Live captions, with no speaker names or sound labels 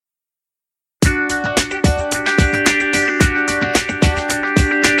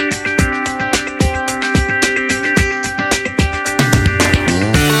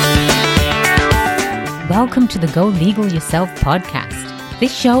the Go Legal Yourself podcast.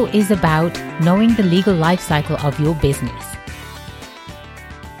 This show is about knowing the legal life cycle of your business.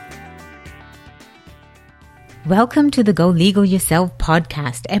 Welcome to the Go Legal Yourself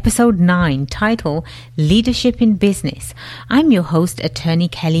podcast, episode 9, title Leadership in Business. I'm your host, Attorney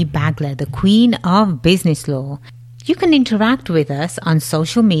Kelly Bagler, the Queen of Business Law. You can interact with us on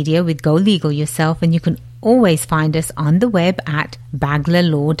social media with Go Legal Yourself, and you can always find us on the web at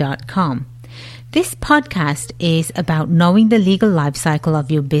baglerlaw.com. This podcast is about knowing the legal life cycle of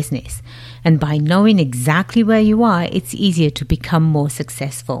your business. And by knowing exactly where you are, it's easier to become more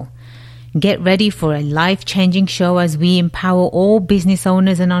successful. Get ready for a life-changing show as we empower all business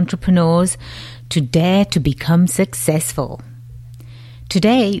owners and entrepreneurs to dare to become successful.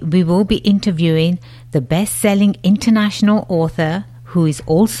 Today, we will be interviewing the best-selling international author who is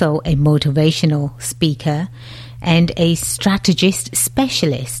also a motivational speaker and a strategist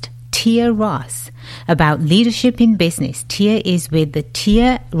specialist, Tia Ross, about leadership in business. Tia is with the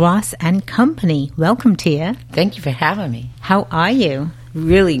Tia Ross and Company. Welcome, Tia. Thank you for having me. How are you?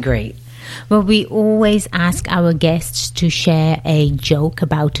 Really great. Well, we always ask our guests to share a joke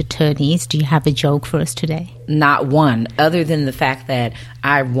about attorneys. Do you have a joke for us today? Not one, other than the fact that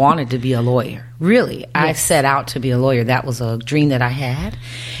I wanted to be a lawyer. Really, yes. I set out to be a lawyer. That was a dream that I had,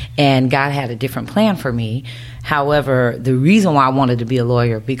 and God had a different plan for me. However, the reason why I wanted to be a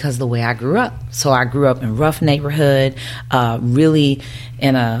lawyer, because of the way I grew up. So I grew up in a rough neighborhood, really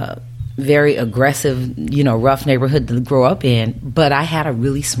in a very aggressive, rough neighborhood to grow up in, but I had a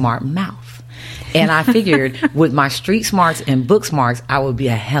really smart mouth. And I figured with my street smarts and book smarts, I would be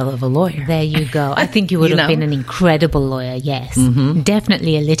a hell of a lawyer. There you go. I think you would have been an incredible lawyer, yes. Mm-hmm.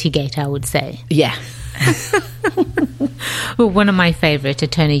 Definitely a litigator, I would say. Yeah. Well, one of my favorite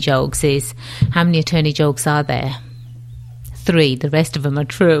attorney jokes is, how many attorney jokes are there? 3. The rest of them are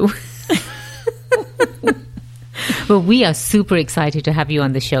true. Well, we are super excited to have you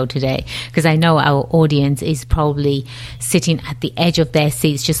on the show today because I know our audience is probably sitting at the edge of their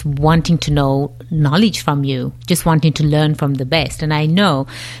seats just wanting to know knowledge from you, just wanting to learn from the best. And I know,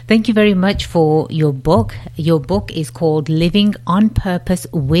 thank you very much for your book. Your book is called Living on Purpose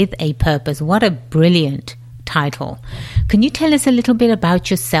with a Purpose. What a brilliant title. Can you tell us a little bit about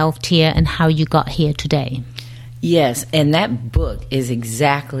yourself, Tia, and how you got here today? Yes, and that book is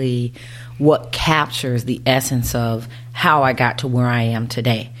exactly what captures the essence of how I got to where I am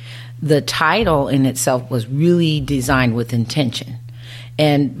today. The title in itself was really designed with intention.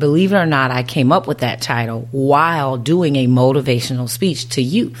 And believe it or not, I came up with that title while doing a motivational speech to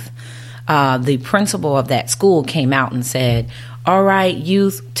youth. The principal of that school came out and said, "All right,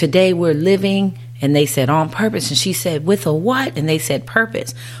 youth, today we're living," and they said, "on purpose." And she said, "With a what?" And they said,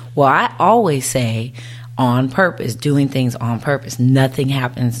 "Purpose." Well, I always say on purpose, doing things on purpose. Nothing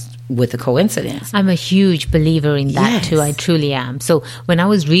happens with a coincidence. I'm a huge believer in that too. I truly am. So when I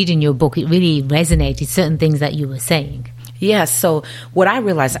was reading your book, it really resonated, certain things that you were saying. Yes. So what I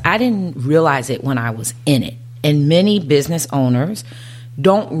realized, I didn't realize it when I was in it. And many business owners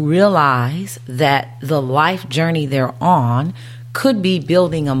don't realize that the life journey they're on could be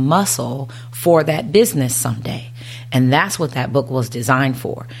building a muscle for that business someday. And that's what that book was designed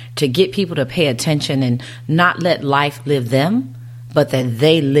for, to get people to pay attention and not let life live them, but that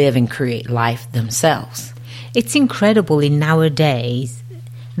they live and create life themselves. It's incredible in nowadays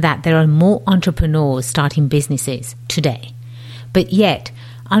that there are more entrepreneurs starting businesses today. But yet,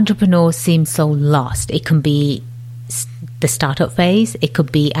 entrepreneurs seem so lost. It can be the startup phase. It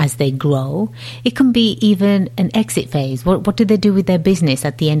could be as they grow. It can be even an exit phase. What do they do with their business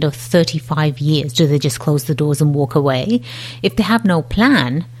at the end of 35 years? Do they just close the doors and walk away? If they have no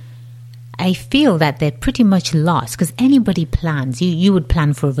plan, I feel that they're pretty much lost because anybody plans. You would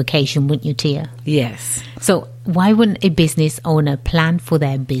plan for a vacation, wouldn't you, Tia? Yes. So why wouldn't a business owner plan for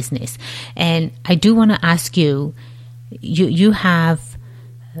their business? And I do want to ask you, you have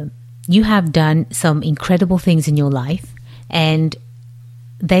done some incredible things in your life, and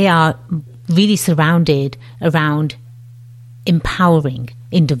they are really surrounded around empowering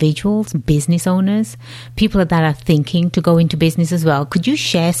individuals, business owners, people that are thinking to go into business as well. Could you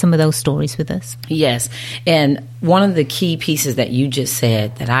share some of those stories with us? Yes. And one of the key pieces that you just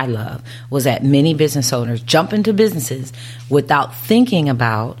said that I love was that many business owners jump into businesses without thinking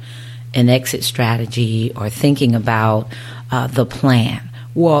about an exit strategy or thinking about the plan.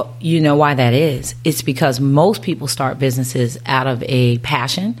 Well, you know why that is? It's because most people start businesses out of a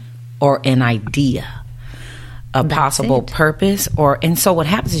passion or an idea, a possible purpose, and so what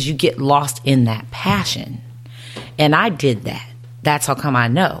happens is you get lost in that passion. And I did that. That's how come I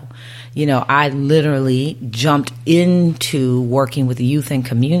know. I literally jumped into working with the youth and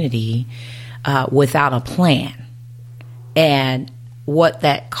community without a plan. And what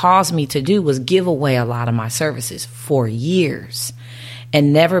that caused me to do was give away a lot of my services for years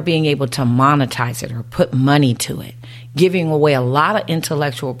and never being able to monetize it or put money to it, giving away a lot of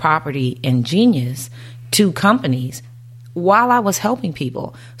intellectual property and genius to companies while I was helping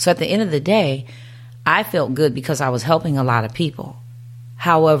people. So at the end of the day, I felt good because I was helping a lot of people.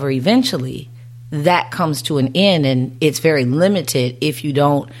 However, eventually that comes to an end, and it's very limited if you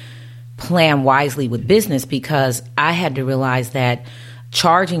don't plan wisely with business, because I had to realize that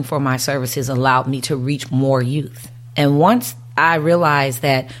charging for my services allowed me to reach more youth. And once I realized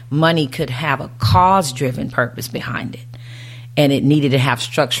that money could have a cause-driven purpose behind it, and it needed to have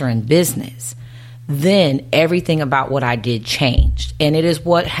structure in business, then everything about what I did changed. And it is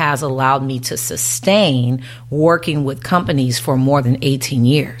what has allowed me to sustain working with companies for more than 18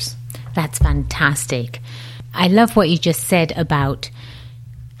 years. That's fantastic. I love what you just said about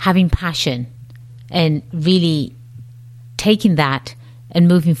having passion and really taking that and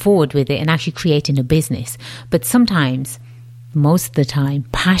moving forward with it and actually creating a business. But sometimes, most of the time,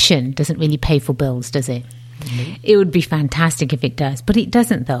 passion doesn't really pay for bills, does it? Mm-hmm. It would be fantastic if it does, but it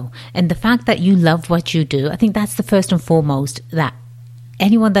doesn't though. And the fact that you love what you do, I think that's the first and foremost, that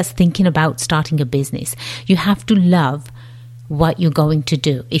anyone that's thinking about starting a business, you have to love what you're going to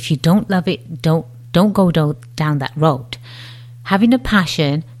do. If you don't love it, don't go down that road. Having a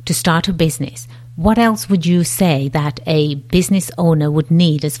passion to start a business, what else would you say that a business owner would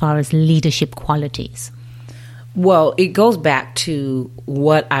need as far as leadership qualities? Well, it goes back to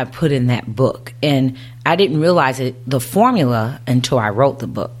what I put in that book. And I didn't realize the formula until I wrote the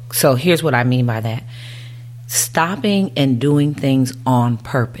book. So here's what I mean by that. Stopping and doing things on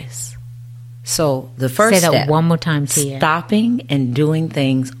purpose. So the first step. Say that one more time, Tia. Stopping and doing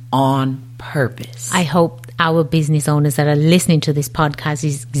things on purpose. I hope our business owners that are listening to this podcast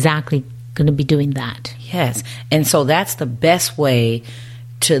is exactly going to be doing that. Yes. And so that's the best way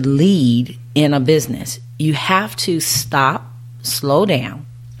to lead in a business. You have to stop, slow down,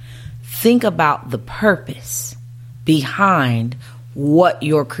 think about the purpose behind what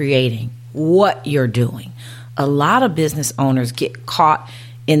you're creating, what you're doing. A lot of business owners get caught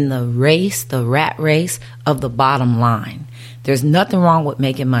in the rat race of the bottom line. There's nothing wrong with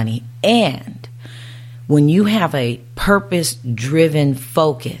making money. And when you have a purpose-driven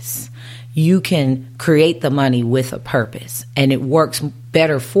focus, you can create the money with a purpose, and it works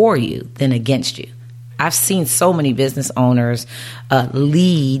better for you than against you. I've seen so many business owners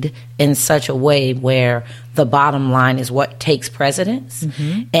lead in such a way where the bottom line is what takes precedence.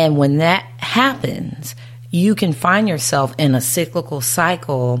 Mm-hmm. And when that happens, you can find yourself in a cyclical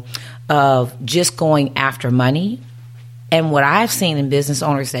cycle of just going after money. And what I've seen in business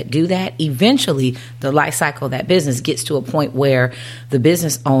owners that do that, eventually the life cycle of that business gets to a point where the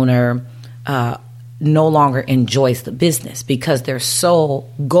business owner no longer enjoys the business because they're so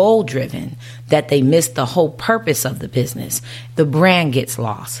goal-driven that they miss the whole purpose of the business. The brand gets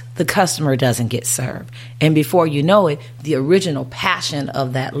lost. The customer doesn't get served. And before you know it, the original passion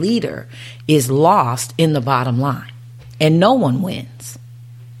of that leader is lost in the bottom line. And no one wins.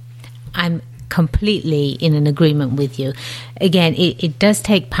 I'm completely in an agreement with you. Again, it does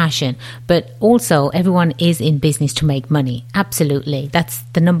take passion, but also everyone is in business to make money. Absolutely. That's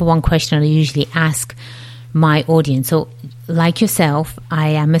the number one question I usually ask my audience. So like yourself, I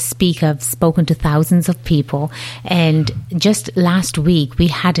am a speaker. I've spoken to thousands of people. And just last week, we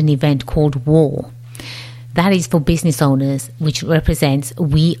had an event called WAR. That is for business owners, which represents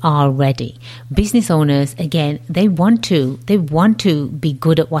We Are Ready. Business owners, again, they want to be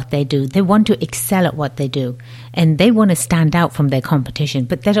good at what they do. They want to excel at what they do. And they want to stand out from their competition,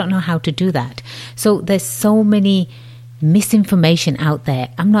 but they don't know how to do that. So there's so many misinformation out there.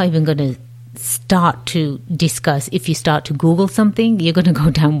 I'm not even going to start to discuss. If you start to Google something, you're going to go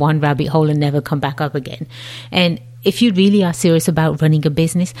down one rabbit hole and never come back up again. And if you really are serious about running a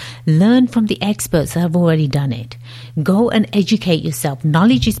business, learn from the experts that have already done it. Go and educate yourself.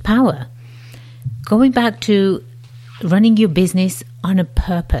 Knowledge is power. Going back to running your business on a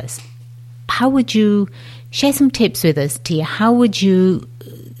purpose, how would you share some tips with us, Tia? How would you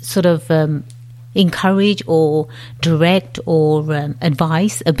sort of encourage or direct or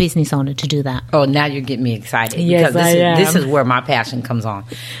advise a business owner to do that? Oh, now you're getting me excited. Yes, because this is where my passion comes on,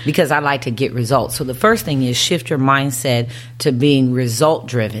 because I like to get results. So the first thing is shift your mindset to being result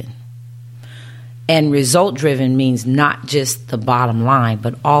driven. And result driven means not just the bottom line,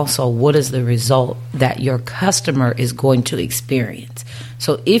 but also what is the result that your customer is going to experience.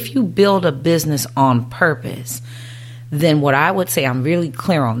 So if you build a business on purpose, then what I would say, I'm really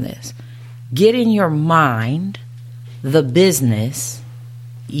clear on this. Get in your mind the business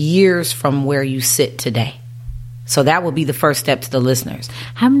years from where you sit today. So that would be the first step to the listeners.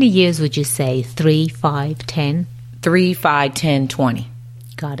 How many years would you say? 3, 5, 10? 3, 5, 10, 20.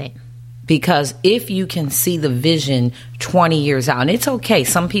 Got it. Because if you can see the vision 20 years out, and it's okay,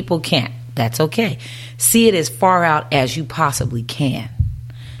 some people can't. That's okay. See it as far out as you possibly can.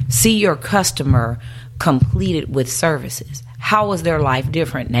 See your customer completed with services. How is their life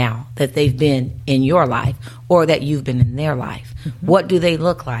different now that they've been in your life or that you've been in their life? Mm-hmm. What do they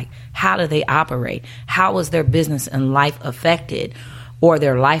look like? How do they operate? How is their business and life affected, or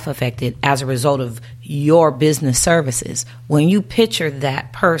their life affected as a result of your business services? When you picture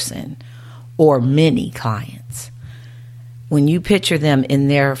that person or many clients, when you picture them in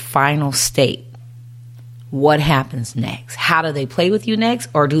their final state, what happens next? How do they play with you next?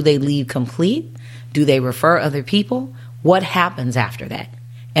 Or do they leave complete? Do they refer other people? What happens after that?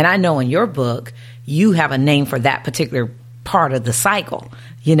 And I know in your book, you have a name for that particular part of the cycle,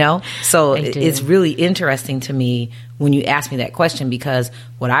 you know? So it's really interesting to me when you ask me that question, because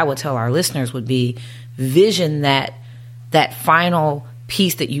what I would tell our listeners would be vision that final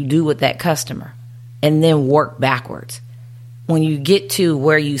piece that you do with that customer and then work backwards. When you get to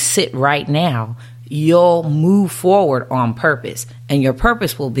where you sit right now, you'll move forward on purpose, and your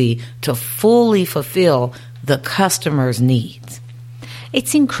purpose will be to fully fulfill the customer's needs.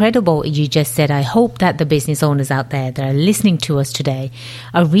 It's incredible what you just said. I hope that the business owners out there that are listening to us today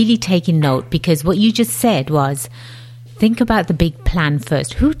are really taking note, because what you just said was, think about the big plan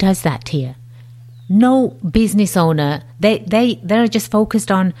first. Who does that here? No business owner. They're just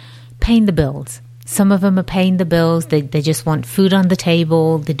focused on paying the bills. Some of them are paying the bills. They just want food on the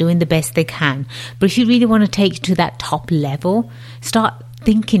table. They're doing the best they can. But if you really want to take it to that top level, start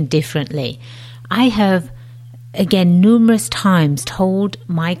thinking differently. I have, again, numerous times told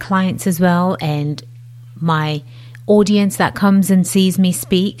my clients as well, and my audience that comes and sees me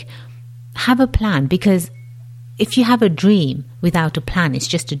speak, have a plan, because if you have a dream without a plan, it's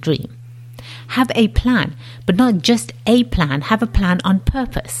just a dream. Have a plan, but not just a plan. Have a plan on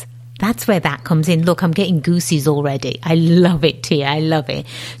purpose. That's where that comes in. Look, I'm getting goosies already. I love it, Tia. I love it.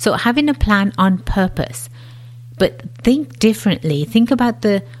 So having a plan on purpose, but think differently. Think about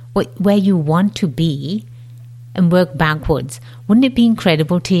where you want to be and work backwards. Wouldn't it be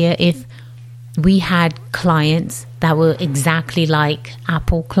incredible, Tia, if we had clients that were exactly like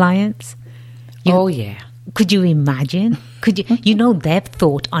Apple clients? Yeah. Could you imagine? Could you? You know, they've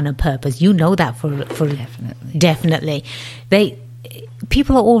thought on a purpose. You know that for definitely.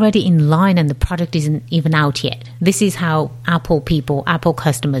 People are already in line, and the product isn't even out yet. This is how Apple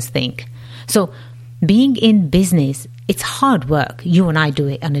customers think. So being in business, it's hard work. You and I do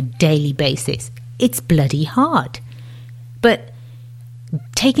it on a daily basis. It's bloody hard. But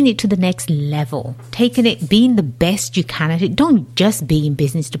taking it to the next level, being the best you can at it. Don't just be in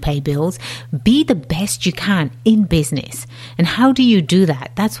business to pay bills. Be the best you can in business. And how do you do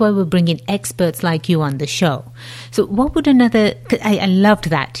that? That's why we're bringing experts like you on the show. So what would I loved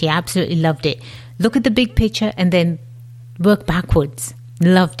that. Yeah, absolutely loved it. Look at the big picture and then work backwards.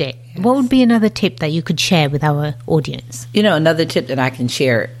 Loved it. Yes. What would be another tip that you could share with our audience? Another tip that I can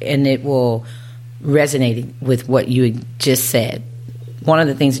share, and it will resonate with what you just said. One of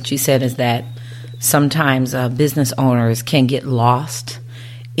the things that you said is that sometimes business owners can get lost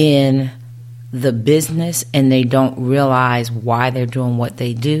in the business and they don't realize why they're doing what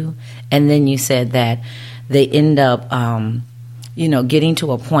they do. And then you said that they end up, getting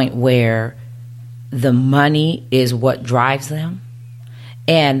to a point where the money is what drives them,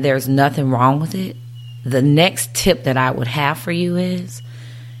 and there's nothing wrong with it. The next tip that I would have for you is,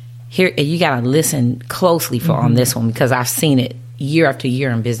 here, you got to listen closely on this one, because I've seen it year after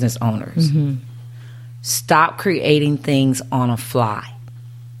year in business owners. Mm-hmm. Stop creating things on a fly,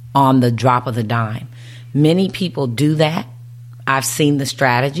 on the drop of the dime. Many people do that. I've seen the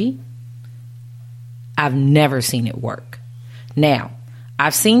strategy. I've never seen it work. Now,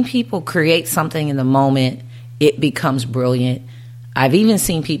 I've seen people create something in the moment. It becomes brilliant. I've even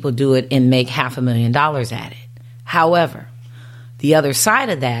seen people do it and make $500,000 at it. However, the other side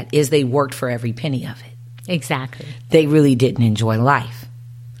of that is they worked for every penny of it. Exactly. They really didn't enjoy life.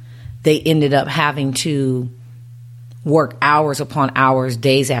 They ended up having to work hours upon hours,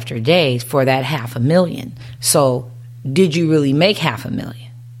 days after days for that $500,000. So did you really make $500,000?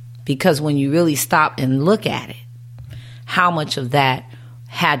 Because when you really stop and look at it, how much of that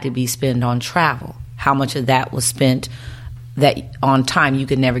had to be spent on travel? How much of that was spent that on time you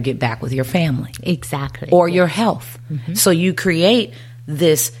could never get back with your family? Exactly. Or your health. Mm-hmm. So you create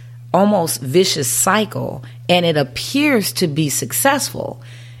this almost vicious cycle, and it appears to be successful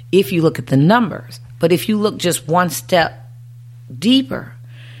if you look at the numbers. But if you look just one step deeper,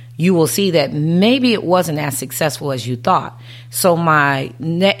 you will see that maybe it wasn't as successful as you thought. So my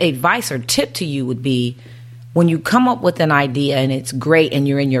advice or tip to you would be, when you come up with an idea and it's great and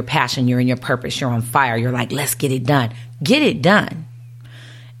you're in your passion, you're in your purpose, you're on fire, you're like, let's get it done. Get it done.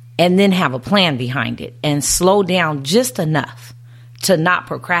 And then have a plan behind it and slow down just enough to not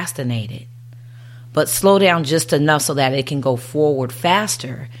procrastinate it, but slow down just enough so that it can go forward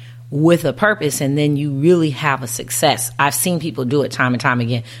faster with a purpose, and then you really have a success. I've seen people do it time and time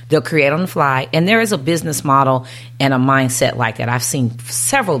again. They'll create on the fly, and there is a business model and a mindset like that. I've seen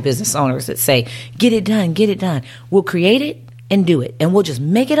several business owners that say, get it done, get it done. We'll create it and do it, and we'll just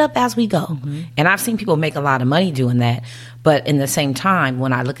make it up as we go. Mm-hmm. And I've seen people make a lot of money doing that, but in the same time,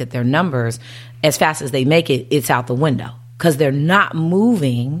 when I look at their numbers, as fast as they make it, it's out the window because they're not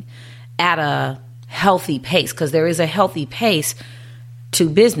moving at a healthy pace, because there is a healthy pace to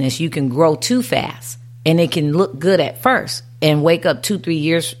business. You can grow too fast and it can look good at first and wake up 2-3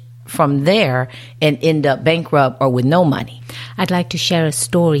 years from there and end up bankrupt or with no money. I'd like to share a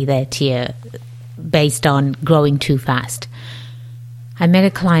story there, Tia, based on growing too fast. I met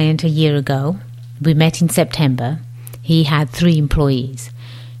a client a year ago. We met in September. He had 3 employees.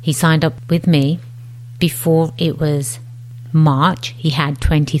 He signed up with me. Before it was March, he had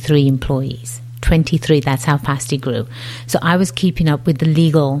 23 employees. 23, that's how fast he grew. So I was keeping up with the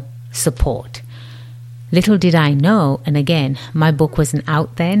legal support. Little did I know, and again, my book wasn't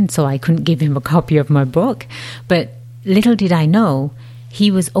out then, so I couldn't give him a copy of my book, but little did I know,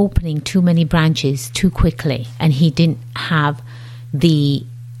 he was opening too many branches too quickly, and he didn't have the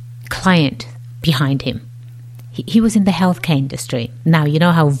client behind him. He was in the healthcare industry. Now, you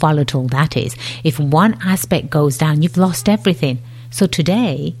know how volatile that is. If one aspect goes down, you've lost everything. So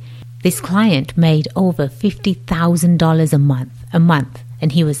today, this client made over $50,000 a month,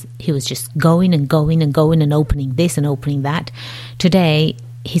 and he was just going and going and going and opening this and opening that. Today,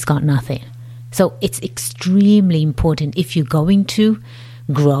 he's got nothing. So it's extremely important, if you're going to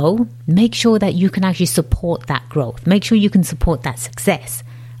grow, make sure that you can actually support that growth. Make sure you can support that success.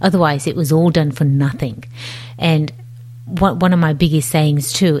 Otherwise, it was all done for nothing. And one of my biggest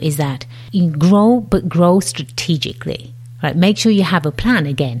sayings too is that you grow, but grow strategically. Right, make sure you have a plan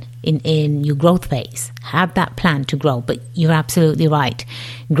again in your growth phase. Have that plan to grow. But you're absolutely right.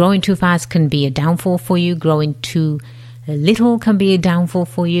 Growing too fast can be a downfall for you. Growing too little can be a downfall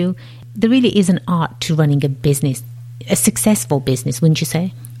for you. There really is an art to running a business, a successful business, wouldn't you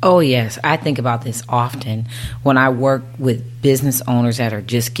say? Oh, yes. I think about this often when I work with business owners that are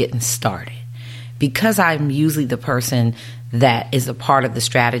just getting started. Because I'm usually the person that is a part of the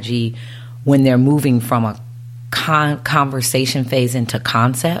strategy when they're moving from a conversation phase into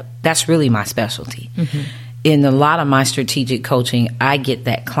concept. That's really my specialty. Mm-hmm. In a lot of my strategic coaching, I get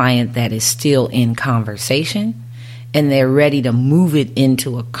that client that is still in conversation and they're ready to move it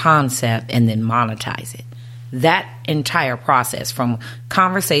into a concept and then monetize it. That entire process from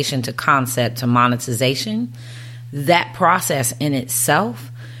conversation to concept to monetization, that process in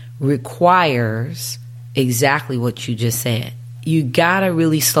itself requires exactly what you just said. You got to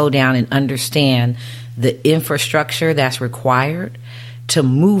really slow down and understand the infrastructure that's required to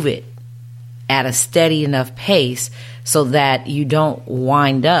move it at a steady enough pace so that you don't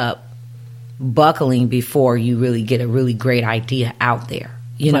wind up buckling before you really get a really great idea out there.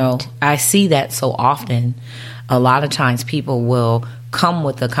 You know, I see that so often. A lot of times people will come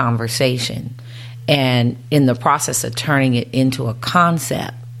with a conversation, and in the process of turning it into a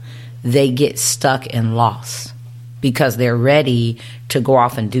concept, they get stuck and lost because they're ready to go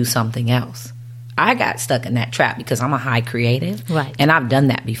off and do something else. I got stuck in that trap because I'm a high creative, right? And I've done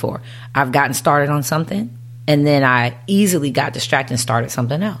that before. I've gotten started on something, and then I easily got distracted and started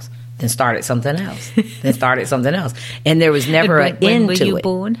something else. Then started something else. Then started something else. And there was never an end to it. When were you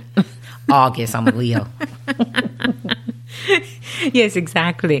born? August. I'm a Leo. Yes,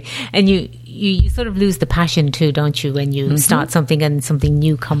 exactly. And you sort of lose the passion too, don't you, when you start something and something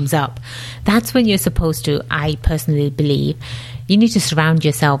new comes up. That's when you're supposed to, I personally believe, you need to surround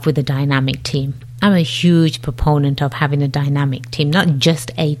yourself with a dynamic team. I'm a huge proponent of having a dynamic team, not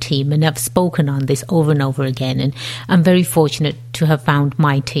just a team. And I've spoken on this over and over again. And I'm very fortunate to have found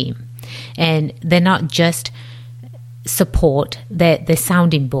my team. And they're not just support, they're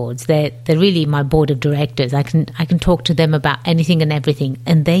sounding boards. They're really my board of directors. I can talk to them about anything and everything,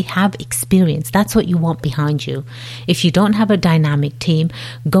 and they have experience. That's what you want behind you. If you don't have a dynamic team,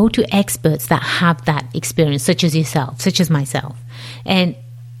 go to experts that have that experience, such as yourself, such as myself. And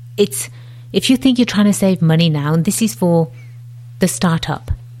if you think you're trying to save money now, and this is for the startup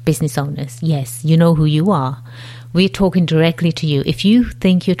business owners, yes, you know who you are. We're talking directly to you. If you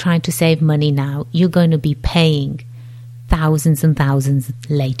think you're trying to save money now, you're going to be paying thousands and thousands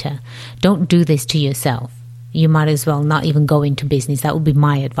later. Don't do this to yourself. You might as well not even go into business. That would be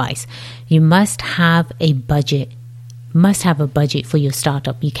my advice. You must have a budget. Must have a budget for your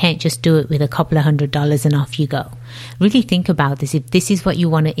startup. You can't just do it with a couple of $100 and off you go. Really think about this. If this is what you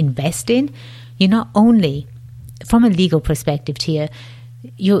want to invest in, you're not only, from a legal perspective here,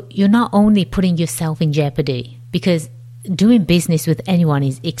 you're not only putting yourself in jeopardy, because doing business with anyone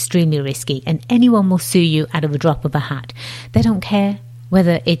is extremely risky, and anyone will sue you out of a drop of a hat. They don't care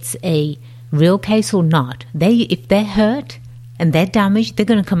whether it's a real case or not. If they're hurt and they're damaged, they're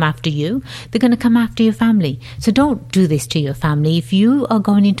going to come after you. They're going to come after your family. So don't do this to your family. If you are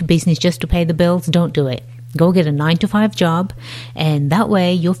going into business just to pay the bills, don't do it. Go get a 9-to-5 job, and that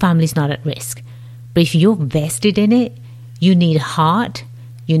way your family's not at risk. But if you're vested in it, you need heart,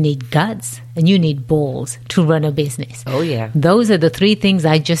 you need guts, and you need balls to run a business. Oh, yeah. Those are the 3 things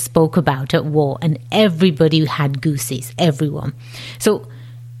I just spoke about at WAR, and everybody had goosies, everyone. So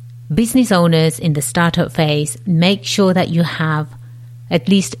business owners in the startup phase, make sure that you have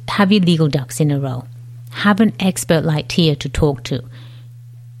your legal ducks in a row. Have an expert like Tia to talk to.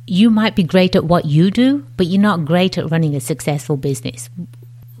 You might be great at what you do, but you're not great at running a successful business.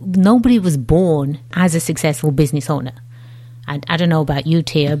 Nobody was born as a successful business owner. I don't know about you,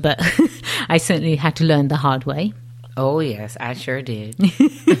 Tia, but I certainly had to learn the hard way. Oh, yes, I sure did.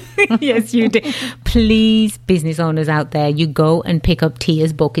 Yes, you did. Please, business owners out there, you go and pick up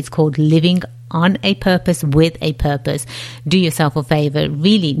Tia's book. It's called Living on a Purpose with a Purpose. Do yourself a favor.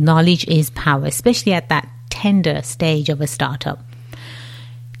 Really, knowledge is power, especially at that tender stage of a startup.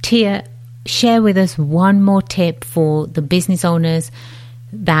 Tia, share with us one more tip for the business owners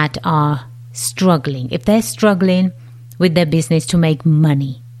that are struggling. If they're struggling with their business to make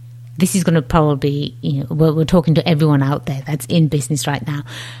money, this is going to probably, we're talking to everyone out there that's in business right now.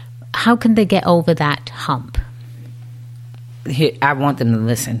 How can they get over that hump? Here, I want them to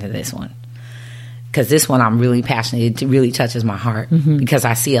listen to this one, because this one I'm really passionate. It really touches my heart, because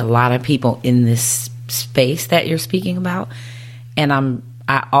I see a lot of people in this space that you're speaking about, and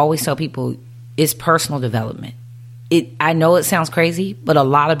I always tell people it's personal development. I know it sounds crazy, but a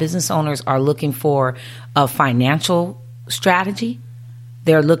lot of business owners are looking for a financial strategy.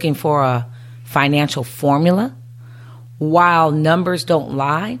 They're looking for a financial formula. While numbers don't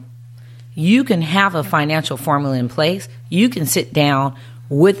lie, you can have a financial formula in place. You can sit down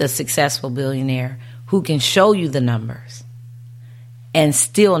with a successful billionaire who can show you the numbers and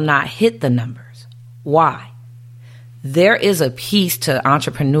still not hit the numbers. Why? There is a piece to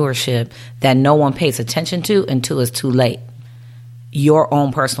entrepreneurship that no one pays attention to until it's too late. Your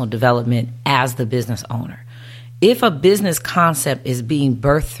own personal development as the business owner. If a business concept is being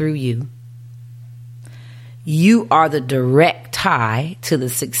birthed through you, you are the direct tie to the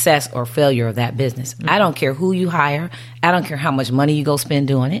success or failure of that business. I don't care who you hire. I don't care how much money you go spend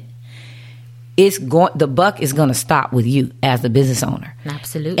doing it. The buck is going to stop with you as the business owner.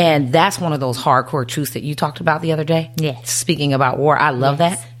 Absolutely. And that's one of those hardcore truths that you talked about the other day. Yes. Speaking about war, I love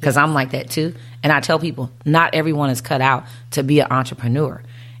that, because I'm like that too. And I tell people, not everyone is cut out to be an entrepreneur.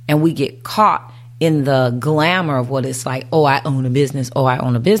 And we get caught in the glamour of what it's like. Oh, I own a business. Oh, I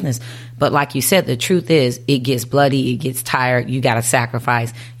own a business. But like you said, the truth is it gets bloody. It gets tired. You got to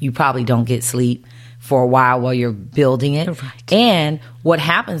sacrifice. You probably don't get sleep for a while you're building it. Right. And what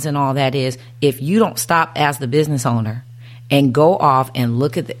happens in all that is, if you don't stop as the business owner and go off and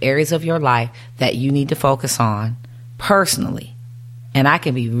look at the areas of your life that you need to focus on personally, and I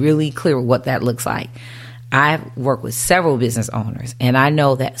can be really clear what that looks like. I've worked with several business owners, and I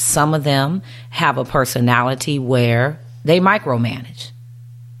know that some of them have a personality where they micromanage,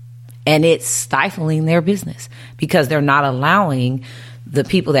 and it's stifling their business because they're not allowing the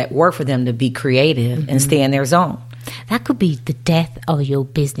people that work for them to be creative and stay in their zone. That could be the death of your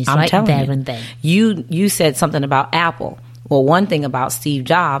business right there and then. You said something about Apple. Well, one thing about Steve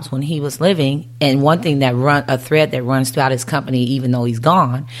Jobs when he was living, and one thing a thread that runs throughout his company even though he's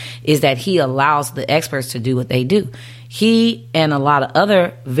gone, is that he allows the experts to do what they do. He and a lot of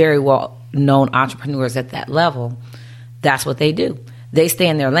other very well-known entrepreneurs at that level, that's what they do. They stay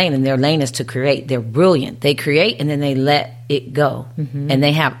in their lane, and their lane is to create. They're brilliant. They create, and then they let it go. And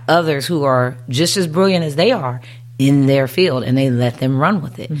they have others who are just as brilliant as they are in their field, and they let them run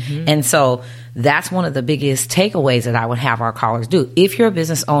with it. And so that's one of the biggest takeaways that I would have our callers do. If you're a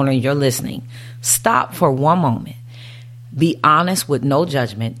business owner and you're listening, stop for one moment. Be honest with no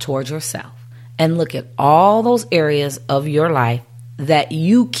judgment towards yourself, and look at all those areas of your life that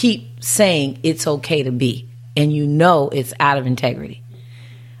you keep saying it's okay to be, and you know it's out of integrity.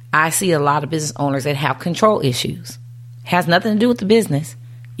 I see a lot of business owners that have control issues. Has nothing to do with the business.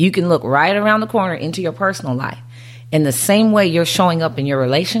 You can look right around the corner into your personal life, And the same way you're showing up in your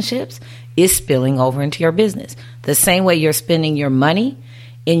relationships is spilling over into your business. The same way you're spending your money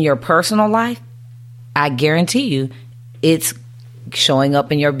in your personal life, I guarantee you it's showing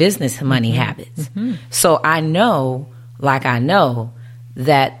up in your business money habits. So I know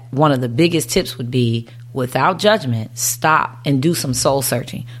that one of the biggest tips would be, without judgment, stop and do some soul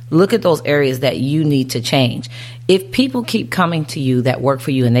searching. Look at those areas that you need to change. If people keep coming to you that work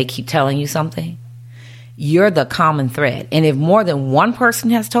for you and they keep telling you something, you're the common thread. And if more than one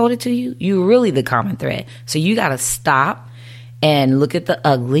person has told it to you, you're really the common thread. So you got to stop and look at the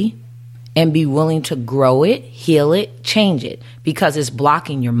ugly and be willing to grow it, heal it, change it, because it's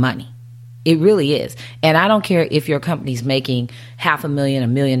blocking your money. It really is. And I don't care if your company's making $500,000, $1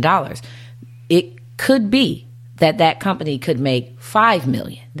 million. It could be that company could make $5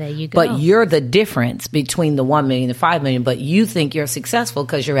 million. There you go. But you're the difference between the $1 million and $5 million, but you think you're successful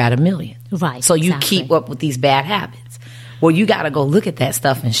because you're at $1 million. Right. So you keep up with these bad habits. Well, you got to go look at that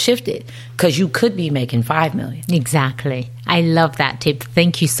stuff and shift it, because you could be making $5 million. Exactly. I love that tip.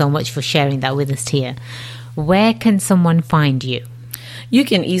 Thank you so much for sharing that with us, Tia. Where can someone find you? You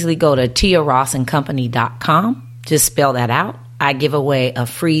can easily go to tiarossandcompany.com. Just spell that out. I give away a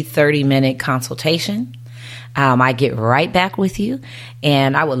free 30-minute consultation. I get right back with you,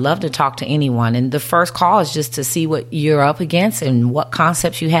 and I would love to talk to anyone. And the first call is just to see what you're up against and what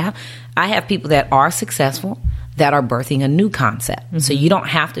concepts you have. I have people that are successful that are birthing a new concept. So you don't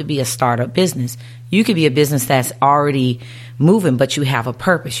have to be a startup business. You could be a business that's already moving, but you have a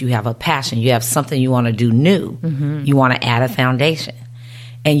purpose, you have a passion, you have something you want to do new. You want to add a foundation,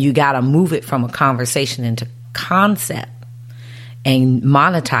 and you got to move it from a conversation into concept and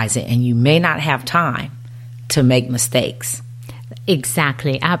monetize it. And you may not have time to make mistakes.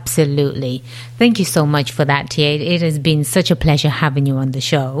 Exactly. Absolutely. Thank you so much for that, Tia. It has been such a pleasure having you on the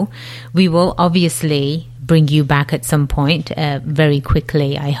show. We will obviously bring you back at some point very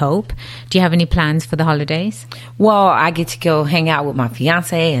quickly, I hope. Do you have any plans for the holidays? Well, I get to go hang out with my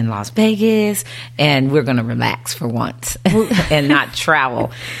fiance in Las Vegas, and we're going to relax for once and not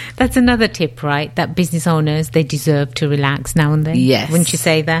travel. That's another tip, right? That business owners, they deserve to relax now and then. Yes. Wouldn't you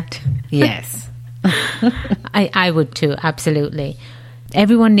say that? Yes. I would too, absolutely.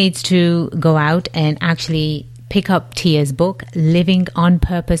 Everyone needs to go out and actually pick up Tia's book, Living on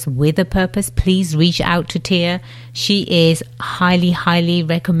Purpose with a Purpose. Please reach out to Tia. She is highly, highly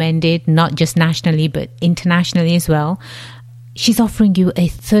recommended, not just nationally, but internationally as well. She's offering you a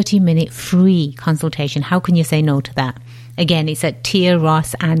 30-minute free consultation. How can you say no to that? Again, it's at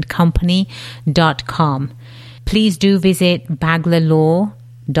tiarossandcompany.com. Please do visit baglerlaw.com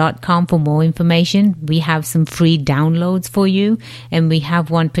for more information. We have some free downloads for you, and we have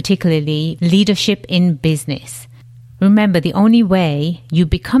one particularly, Leadership in Business. Remember, the only way you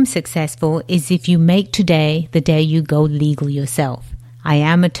become successful is if you make today the day you go legal yourself. I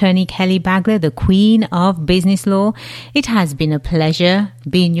am Attorney Kelly Bagler, the Queen of Business Law. It has been a pleasure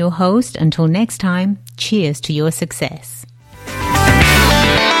being your host. Until next time, cheers to your success.